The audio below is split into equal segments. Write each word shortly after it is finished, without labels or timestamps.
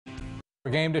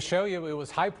Game to show you, it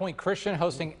was High Point Christian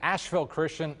hosting Asheville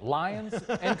Christian. Lions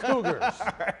and Cougars.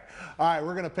 All right,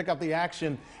 we're going to pick up the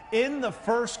action in the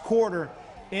first quarter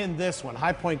in this one.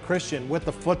 High Point Christian with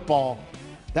the football.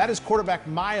 That is quarterback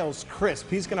Miles Crisp.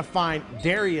 He's going to find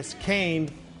Darius Kane.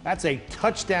 That's a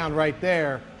touchdown right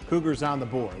there. Cougars on the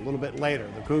board. A little bit later,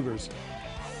 the Cougars.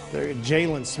 There,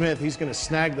 Jalen Smith, he's going to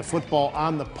snag the football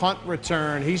on the punt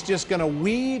return. He's just going to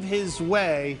weave his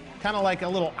way, kind of like a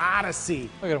little odyssey,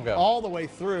 look at him go, all the way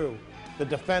through the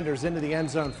defenders into the end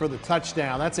zone for the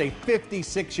touchdown. That's a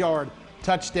 56-yard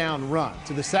touchdown run.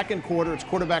 To the second quarter, it's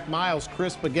quarterback Miles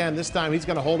Crisp again. This time he's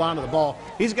going to hold on to the ball.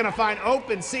 He's going to find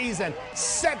open season,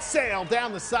 set sail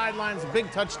down the sidelines, big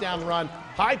touchdown run.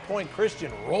 High Point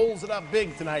Christian rolls it up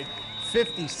big tonight,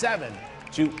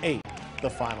 57-8, the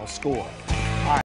final score.